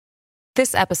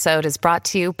This episode is brought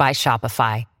to you by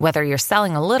Shopify. Whether you're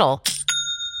selling a little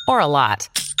or a lot,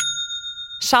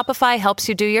 Shopify helps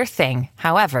you do your thing,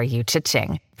 however you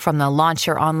cha-ching. From the launch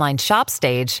your online shop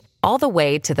stage, all the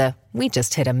way to the we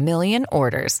just hit 1 million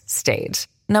orders stage.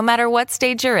 No matter what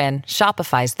stage you're in,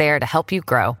 Shopify's there to help you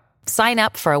grow. Sign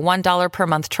up for a $1 per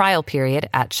month trial period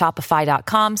at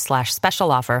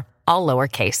shopify.com/special offer, all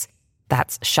lowercase.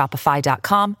 That's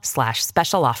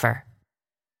shopify.com/special offer.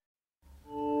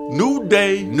 New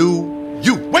day, new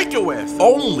you. Wake your ass.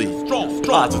 Only strong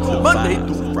positive Monday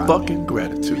through Friday. Fucking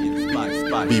gratitude.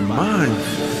 Be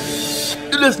mindful.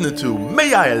 You're listening to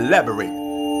May I Elaborate?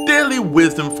 Daily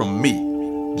wisdom from me,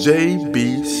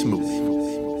 J.B. Smooth.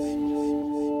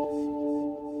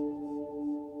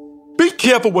 Be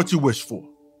careful what you wish for.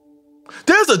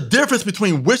 There's a difference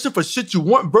between wishing for shit you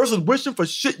want versus wishing for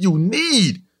shit you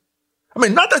need. I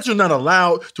mean, not that you're not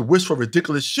allowed to wish for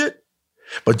ridiculous shit,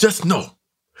 but just know,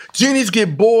 genies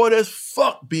get bored as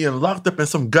fuck being locked up in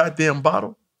some goddamn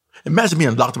bottle. Imagine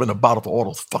being locked up in a bottle for all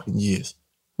those fucking years.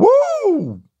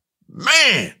 Woo!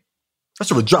 Man! That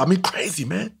shit would drive me crazy,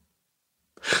 man.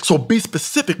 So be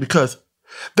specific because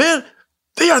they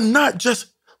are not just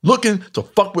looking to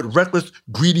fuck with reckless,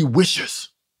 greedy wishers.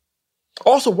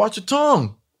 Also, watch your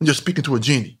tongue when you're speaking to a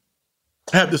genie.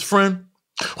 I have this friend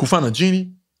who found a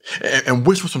genie and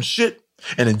wished for some shit,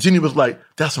 and the genie was like,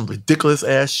 that's some ridiculous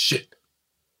ass shit.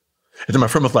 And then my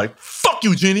friend was like, fuck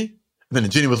you, genie. And then the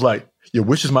genie was like, your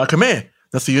wish is my command.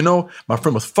 Now, so you know, my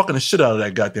friend was fucking the shit out of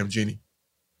that goddamn genie.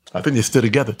 I think they're still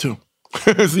together, too.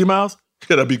 See, Miles? You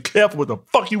gotta be careful what the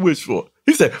fuck you wish for.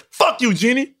 He said, fuck you,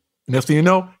 genie. And next thing you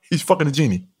know, he's fucking the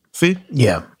genie. See?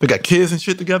 Yeah. They got kids and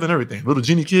shit together and everything. Little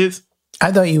genie kids.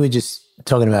 I thought you were just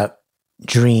talking about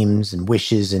dreams and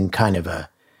wishes in kind of a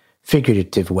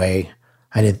figurative way.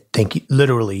 I didn't think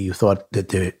literally you thought that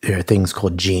there are things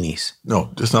called genies.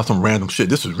 No, this is not some random shit.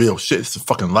 This is real shit. This is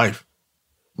fucking life.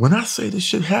 When I say this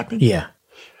shit happened, yeah,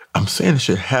 I'm saying this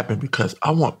shit happened because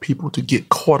I want people to get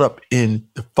caught up in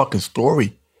the fucking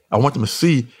story. I want them to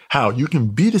see how you can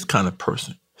be this kind of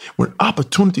person. When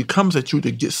opportunity comes at you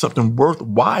to get something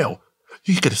worthwhile,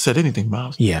 you could have said anything,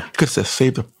 Miles. Yeah. You could have said,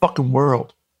 save the fucking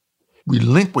world.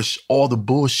 Relinquish all the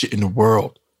bullshit in the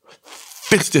world.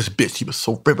 Fix this bitch. He was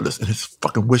so frivolous in his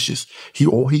fucking wishes.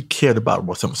 All he cared about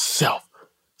was himself.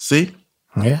 See?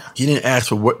 Yeah. He didn't ask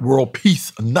for world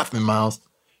peace or nothing, Miles.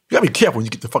 You gotta be careful when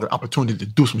you get the fucking opportunity to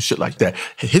do some shit like that.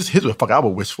 Here's what the fuck I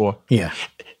would wish for. Yeah.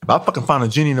 If I fucking find a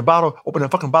genie in a bottle, open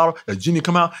that fucking bottle, the genie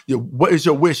come out, what is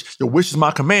your wish? Your wish is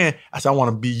my command. I said, I want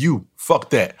to be you. Fuck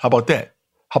that. How about that?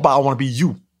 How about I want to be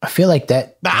you? I feel like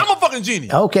that. Now I'm a fucking genie.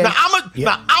 Okay. Now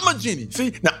I'm a genie.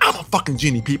 See? Now I'm a fucking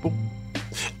genie, people.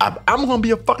 I'm gonna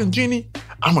be a fucking genie.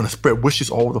 I'm gonna spread wishes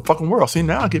all over the fucking world. See,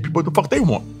 now I get people what the fuck they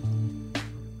want.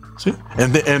 See?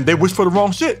 And they wish for the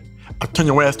wrong shit. I turn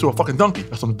your ass to a fucking donkey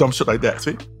or some dumb shit like that.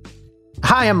 See?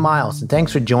 Hi, I'm Miles, and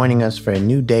thanks for joining us for a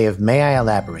new day of May I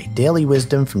Elaborate, Daily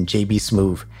Wisdom from JB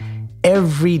Smooth.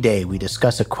 Every day we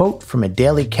discuss a quote from a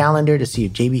daily calendar to see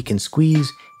if JB can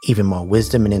squeeze even more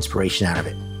wisdom and inspiration out of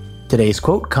it. Today's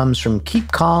quote comes from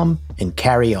Keep Calm and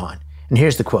Carry On. And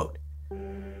here's the quote.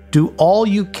 Do all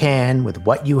you can with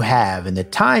what you have in the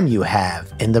time you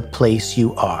have in the place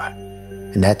you are.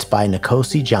 And that's by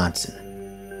Nkosi Johnson.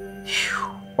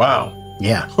 Wow.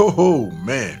 Yeah. Oh,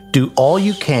 man. Do all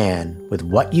you can with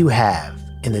what you have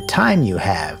in the time you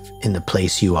have in the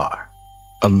place you are.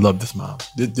 I love this, Miles.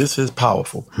 This is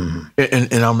powerful. Mm-hmm.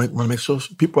 And I want to make sure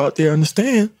people out there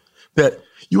understand that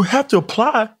you have to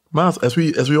apply, Miles, as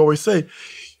we always say,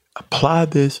 apply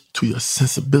this to your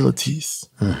sensibilities.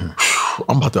 Mm-hmm.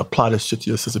 I'm about to apply this shit to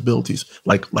your sensibilities,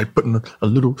 like putting a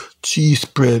little cheese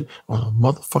spread on a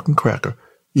motherfucking cracker.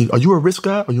 Are you a Ritz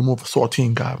guy or are you more of a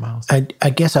saltine guy, Miles? I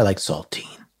guess I like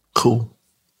saltine. Cool.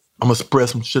 I'm going to spread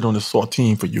some shit on this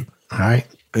saltine for you. All right.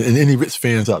 And any Ritz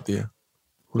fans out there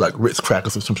who like Ritz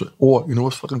crackers or some shit. Or, you know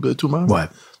what's fucking good too, Miles?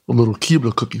 What? The little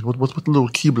Keebler cookies. What's the little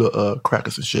Keebler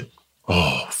crackers and shit?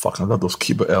 Oh, fuck, I love those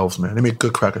Keebler elves, man. They make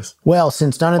good crackers. Well,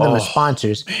 since none of them are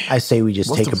sponsors, I say we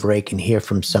just take a break and hear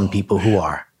from some people who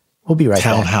are. We'll be right back.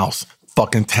 Townhouse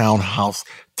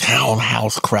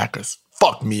crackers.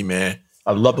 Fuck me, man.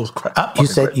 I love those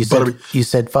crackers. You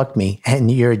said fuck me,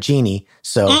 and you're a genie,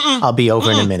 so I'll be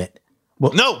over in a minute.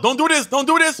 No, don't do this. Don't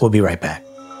do this. We'll be right back.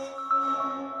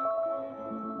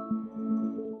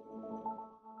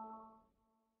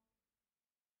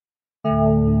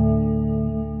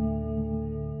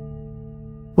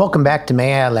 Welcome back to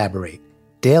May I Elaborate,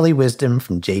 Daily Wisdom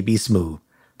from JB Smooth.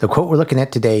 The quote we're looking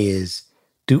at today is,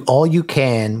 do all you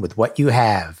can with what you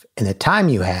have in the time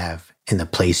you have in the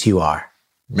place you are.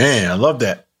 Man, I love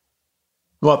that.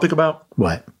 You know what I think about?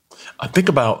 What? I think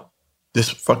about this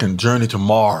fucking journey to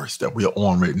Mars that we are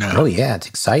on right now. Oh, yeah, it's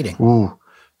exciting. Ooh,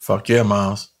 fuck yeah,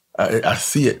 Miles. I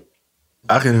see it.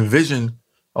 I can envision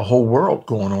a whole world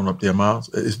going on up there, Miles.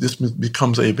 This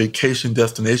becomes a vacation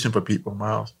destination for people,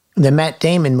 Miles. The Matt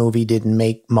Damon movie didn't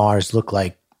make Mars look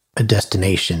like a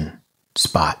destination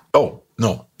spot. Oh,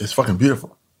 no, it's fucking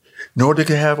beautiful. You know what they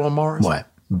could have on Mars? What?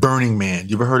 Burning Man.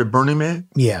 You ever heard of Burning Man?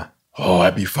 Yeah. Oh,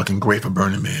 that'd be fucking great for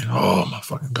Burning Man. Oh, my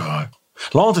fucking God.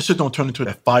 As long as the shit don't turn into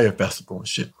that fire festival and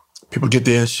shit. People get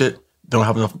there and shit. Don't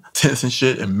have enough tents and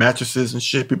shit and mattresses and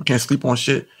shit. People can't sleep on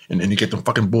shit. And you get them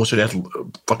fucking bullshit ass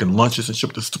fucking lunches and shit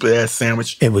with the stupid ass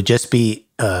sandwich. It would just be,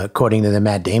 according to the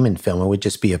Matt Damon film, it would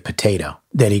just be a potato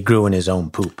that he grew in his own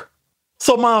poop.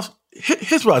 So, Miles,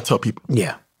 here's what I tell people.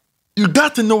 Yeah. You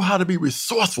got to know how to be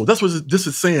resourceful. That's what this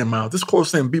is saying, Miles. This quote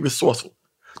is saying be resourceful.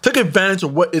 Take advantage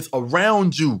of what is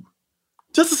around you.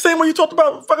 Just the same way you talked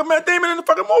about fucking Matt Damon in the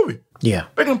fucking movie. Yeah.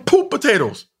 Making poop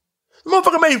potatoes. The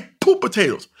motherfucker made poop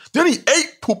potatoes. Then he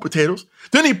ate poop potatoes.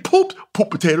 Then he pooped poop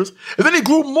potatoes. And then he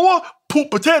grew more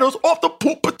poop potatoes off the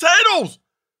poop potatoes.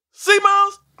 See,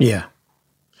 Miles? Yeah.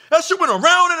 That shit went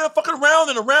around and fucking around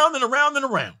and around and around and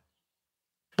around.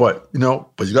 But you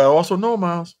gotta also know,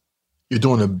 Miles, you're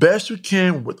doing the best you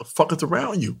can with what the fuck is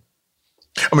around you.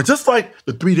 I mean, just like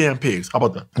the 3 damn pigs. How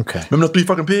about that? Okay. Remember the 3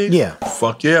 fucking pigs? Yeah.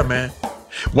 Fuck yeah, man.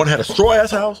 One had a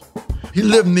straw-ass house. He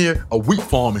lived near a wheat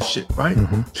farm and shit, right?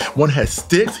 Mm-hmm. One had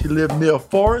sticks. He lived near a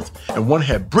forest. And one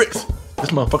had bricks.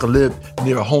 This motherfucker lived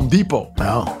near a Home Depot.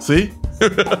 Oh. See?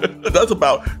 That's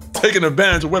about taking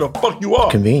advantage of where the fuck you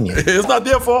are. Convenient. It's not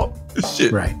their fault. It's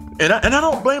shit. Right. And I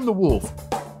don't blame the wolf.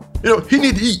 He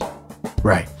need to eat.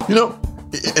 Right.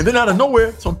 And then out of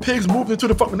nowhere, some pigs moved into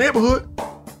the fucking neighborhood.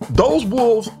 Those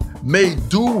wolves made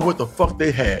do with what the fuck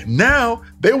they had. Now,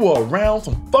 they were around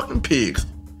some fucking pigs.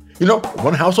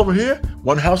 One house over here,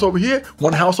 one house over here,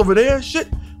 one house over there and shit.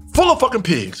 Full of fucking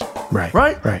pigs. Right.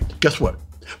 Right? Right. Guess what?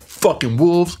 Fucking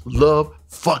wolves love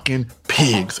fucking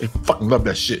pigs. They fucking love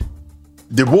that shit.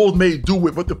 The wolves made do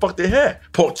with what the fuck they had.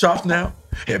 Pork chops now.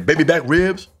 Had baby back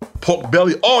ribs, pork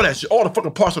belly, all that shit. All the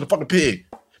fucking parts of the fucking pig.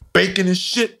 Bacon and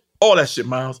shit. All that shit,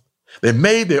 Miles. They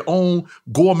made their own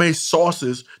gourmet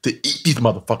sauces to eat these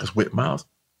motherfuckers with, Miles.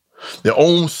 Their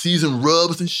own seasoned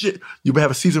rubs and shit. You ever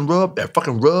have a seasoned rub? That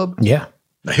fucking rub? Yeah.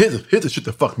 Now here's the shit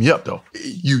that fucked me up though.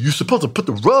 You're supposed to put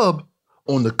the rub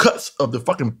on the cuts of the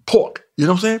fucking pork. You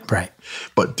know what I'm saying? Right.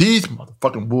 But these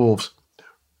motherfucking wolves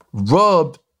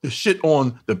rubbed the shit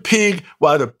on the pig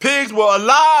while the pigs were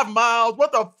alive, Miles.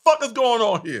 What the fuck is going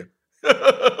on here?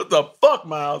 What the fuck,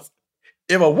 Miles?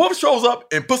 If a wolf shows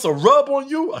up and puts a rub on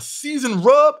you, a seasoned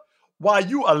rub, while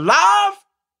you alive?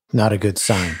 Not a good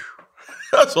sign.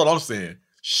 That's what I'm saying.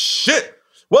 Shit.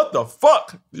 What the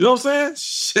fuck? You know what I'm saying?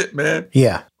 Shit, man.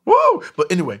 Yeah. Woo! But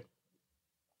anyway,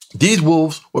 these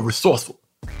wolves were resourceful.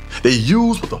 They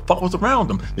used what the fuck was around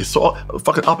them. They saw a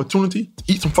fucking opportunity to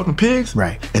eat some fucking pigs.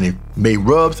 Right. And they made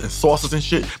rubs and sauces and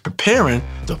shit, preparing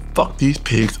to fuck these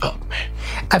pigs up, man.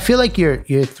 I feel like your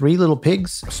 3 Little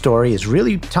Pigs story is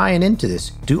really tying into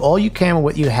this. Do all you can with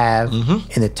what you have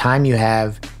in the time you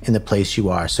have in the place you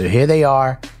are. So here they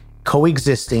are,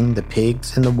 coexisting, the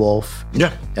pigs and the wolf.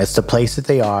 Yeah. That's the place that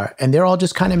they are. And they're all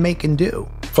just kind of making do.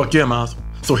 Fuck yeah, Miles.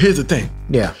 So here's the thing.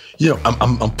 Yeah.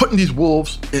 I'm putting these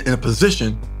wolves in a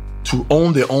position to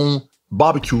own their own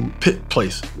barbecue pit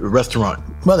place, restaurant.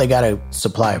 Well, they got a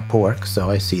supply of pork,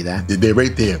 so I see that. They're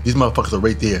right there. These motherfuckers are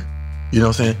right there. You know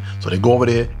what I'm saying? So they go over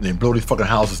there and they blow these fucking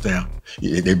houses down.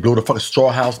 They blow the fucking straw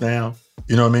house down.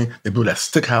 You know what I mean? They blew that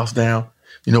stick house down.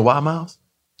 You know why, Miles?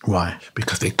 Why?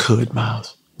 Because they could,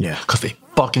 Miles. Yeah. Because they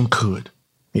fucking could.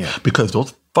 Yeah. Because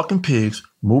those fucking pigs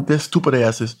moved their stupid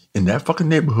asses in that fucking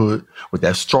neighborhood with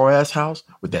that straw ass house,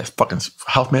 with that fucking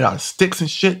house made out of sticks and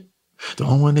shit. The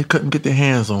only one they couldn't get their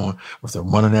hands on was the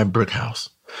one in that brick house.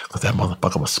 Because that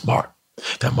motherfucker was smart.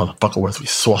 That motherfucker was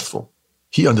resourceful.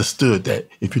 He understood that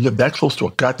if you live that close to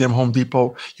a goddamn Home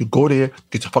Depot, you go there,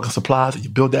 get your fucking supplies, and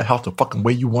you build that house the fucking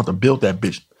way you want to build that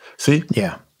bitch. See?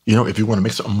 Yeah. If you want to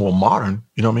make something more modern,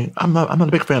 you know what I mean? I'm not a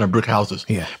big fan of brick houses.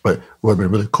 Yeah. But it would have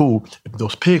been really cool if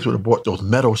those pigs would have bought those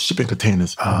metal shipping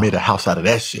containers and made a house out of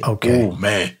that shit. Okay. Oh,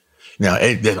 man. Now,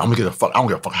 I don't give a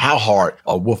fuck how hard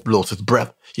a wolf blows his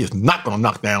breath. He is not going to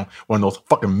knock down one of those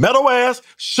fucking metal-ass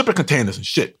shipping containers and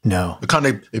shit. No. The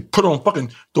kind they put on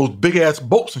fucking those big-ass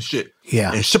boats and shit.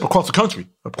 Yeah. And ship across the country,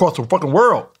 across the fucking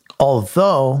world.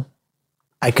 Although,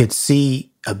 I could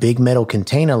see a big metal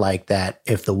container like that,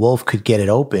 if the wolf could get it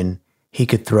open, he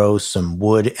could throw some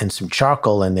wood and some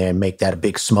charcoal in there and make that a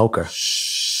big smoker.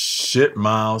 Shit,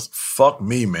 Miles. Fuck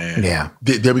me, man. Yeah.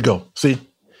 There we go. See?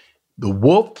 The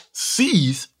wolf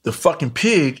sees the fucking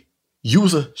pig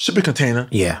use a shipping container.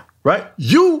 Yeah. Right?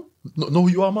 You know who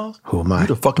you are, Miles? Who am I? You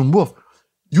the fucking wolf.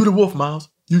 You the wolf, Miles.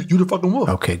 You the fucking wolf.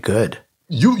 Okay, good.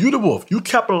 You the wolf. You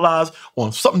capitalized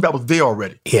on something that was there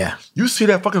already. Yeah. You see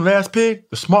that fucking last pig,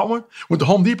 the smart one, with the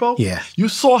Home Depot? Yeah. You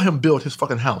saw him build his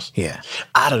fucking house. Yeah.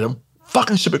 Out of them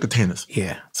fucking shipping containers.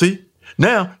 Yeah. See?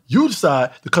 Now, you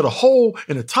decide to cut a hole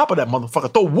in the top of that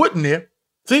motherfucker, throw wood in there,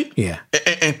 see? Yeah.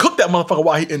 And cook that motherfucker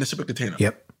while he in the shipping container.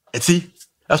 Yep. And see?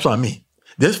 That's what I mean.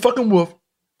 This fucking wolf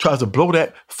tries to blow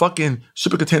that fucking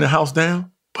shipping container house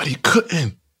down, but he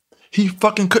couldn't. He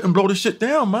fucking couldn't blow the shit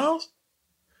down, Miles.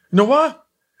 You know why?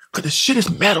 Because the shit is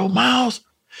metal, Miles.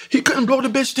 He couldn't blow the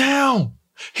bitch down.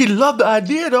 He loved the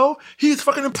idea, though. He's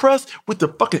fucking impressed with the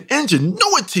fucking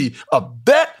ingenuity of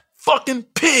that fucking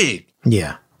pig.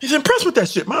 Yeah. He's impressed with that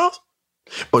shit, Miles.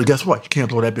 But guess what? He can't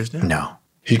blow that bitch down. No.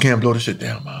 He can't blow the shit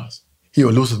down, Miles. He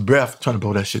would lose his breath trying to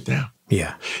blow that shit down.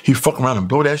 Yeah. He fuck around and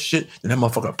blow that shit, and that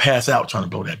motherfucker pass out trying to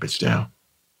blow that bitch down.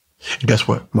 And guess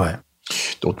what? What?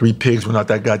 Those 3 pigs went out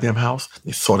that goddamn house.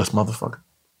 They saw this motherfucker.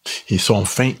 He saw him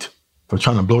faint from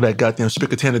trying to blow that goddamn shipping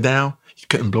container down. He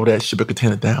couldn't blow that shipping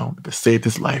container down. It saved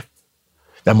his life.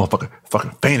 That motherfucker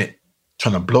fucking fainted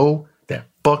trying to blow that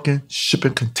fucking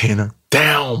shipping container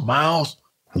down, Miles.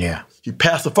 Yeah. He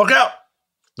passed the fuck out.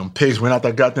 Them pigs went out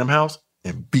that goddamn house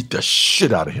and beat the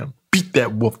shit out of him. Beat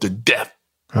that wolf to death.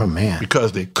 Oh, man.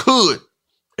 Because they could.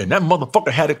 And that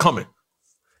motherfucker had it coming.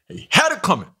 He had it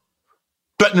coming.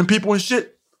 Threatening people and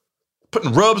shit.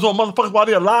 Putting rubs on motherfuckers while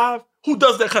they're alive. Who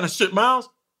does that kind of shit, Miles?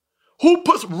 Who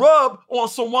puts rub on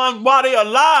someone while they're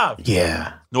alive? Yeah.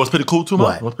 You know what's pretty cool too, Miles?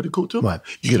 What? You know what's pretty cool too? What?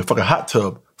 You get a fucking hot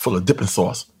tub full of dipping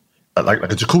sauce. Like a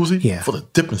jacuzzi Yeah. full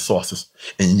of dipping sauces.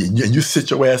 And you sit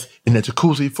your ass in that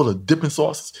jacuzzi full of dipping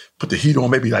sauces, put the heat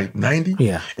on maybe like 90.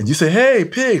 Yeah. And you say, hey,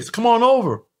 pigs, come on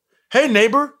over. Hey,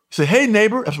 neighbor. You say, hey,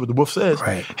 neighbor. That's what the wolf says.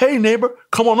 Right. Hey, neighbor,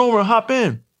 come on over and hop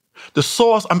in. The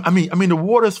sauce, I mean, the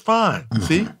water's fine.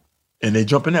 See? And they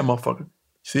jump in that motherfucker.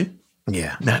 See?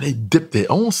 Yeah. Now they dip their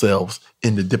own selves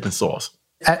in the dipping sauce.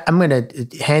 I'm going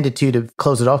to hand it to you to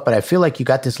close it off, but I feel like you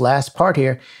got this last part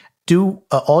here. Do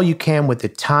all you can with the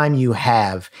time you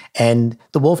have. And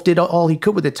the wolf did all he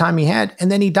could with the time he had,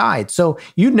 and then he died. So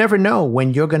you never know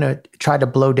when you're going to try to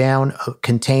blow down a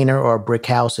container or a brick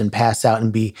house and pass out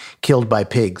and be killed by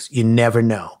pigs. You never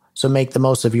know. So make the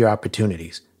most of your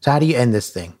opportunities. So how do you end this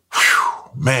thing?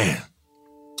 Whew, man.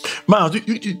 Miles,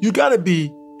 you got to be,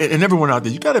 and everyone out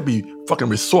there, you got to be fucking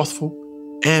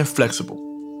resourceful and flexible.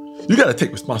 You got to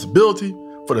take responsibility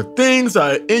for the things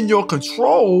that are in your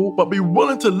control, but be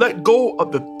willing to let go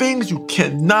of the things you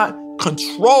cannot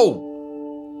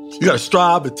control. You got to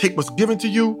strive to take what's given to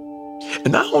you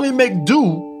and not only make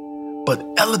do, but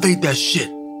elevate that shit.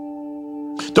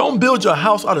 Don't build your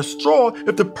house out of straw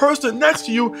if the person next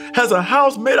to you has a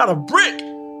house made out of brick.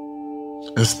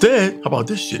 Instead, how about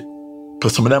this shit?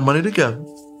 Put some of that money together,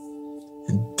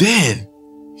 and then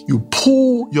you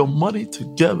pool your money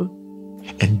together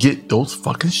and get those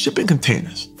fucking shipping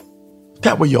containers.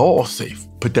 That way you're all safe.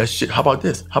 Put that shit, how about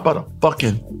this? How about a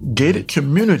fucking gated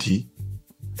community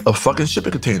of fucking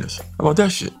shipping containers? How about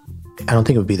that shit? I don't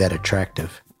think it would be that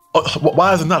attractive.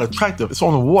 Why is it not attractive? It's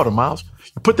on the water, Miles.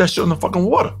 You put that shit on the fucking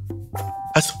water.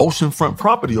 That's oceanfront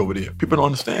property over there. People don't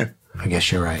understand. I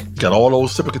guess you're right. You got all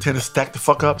those shipping containers stacked the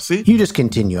fuck up, see? You just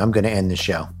continue. I'm going to end the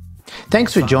show.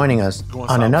 Thanks for joining us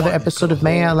on another episode of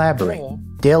May I Elaborate?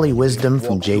 Daily Wisdom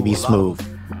from JB Smoove.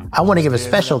 I want to give a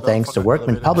special thanks to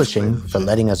Workman Publishing for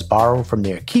letting us borrow from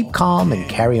their Keep Calm and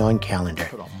Carry On calendar.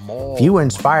 If you were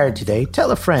inspired today,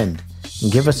 tell a friend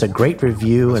and give us a great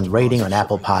review and rating on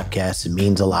Apple Podcasts. It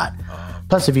means a lot.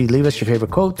 Plus, if you leave us your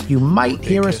favorite quotes, you might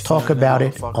hear us talk about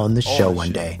it on the show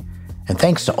one day. And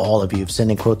thanks to all of you who've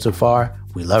sent in quotes so far.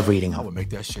 We love reading them.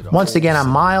 Once again, I'm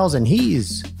Miles, and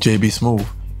he's JB Smoove.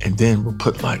 And then we'll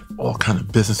put like all kind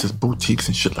of businesses, boutiques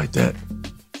and shit like that.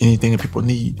 Anything that people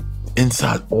need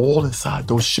inside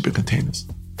those shipping containers.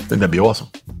 I think that'd be awesome.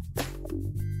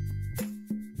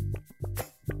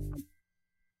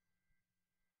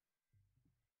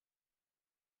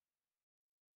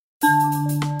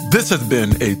 This has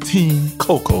been a Team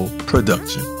Coco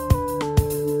production.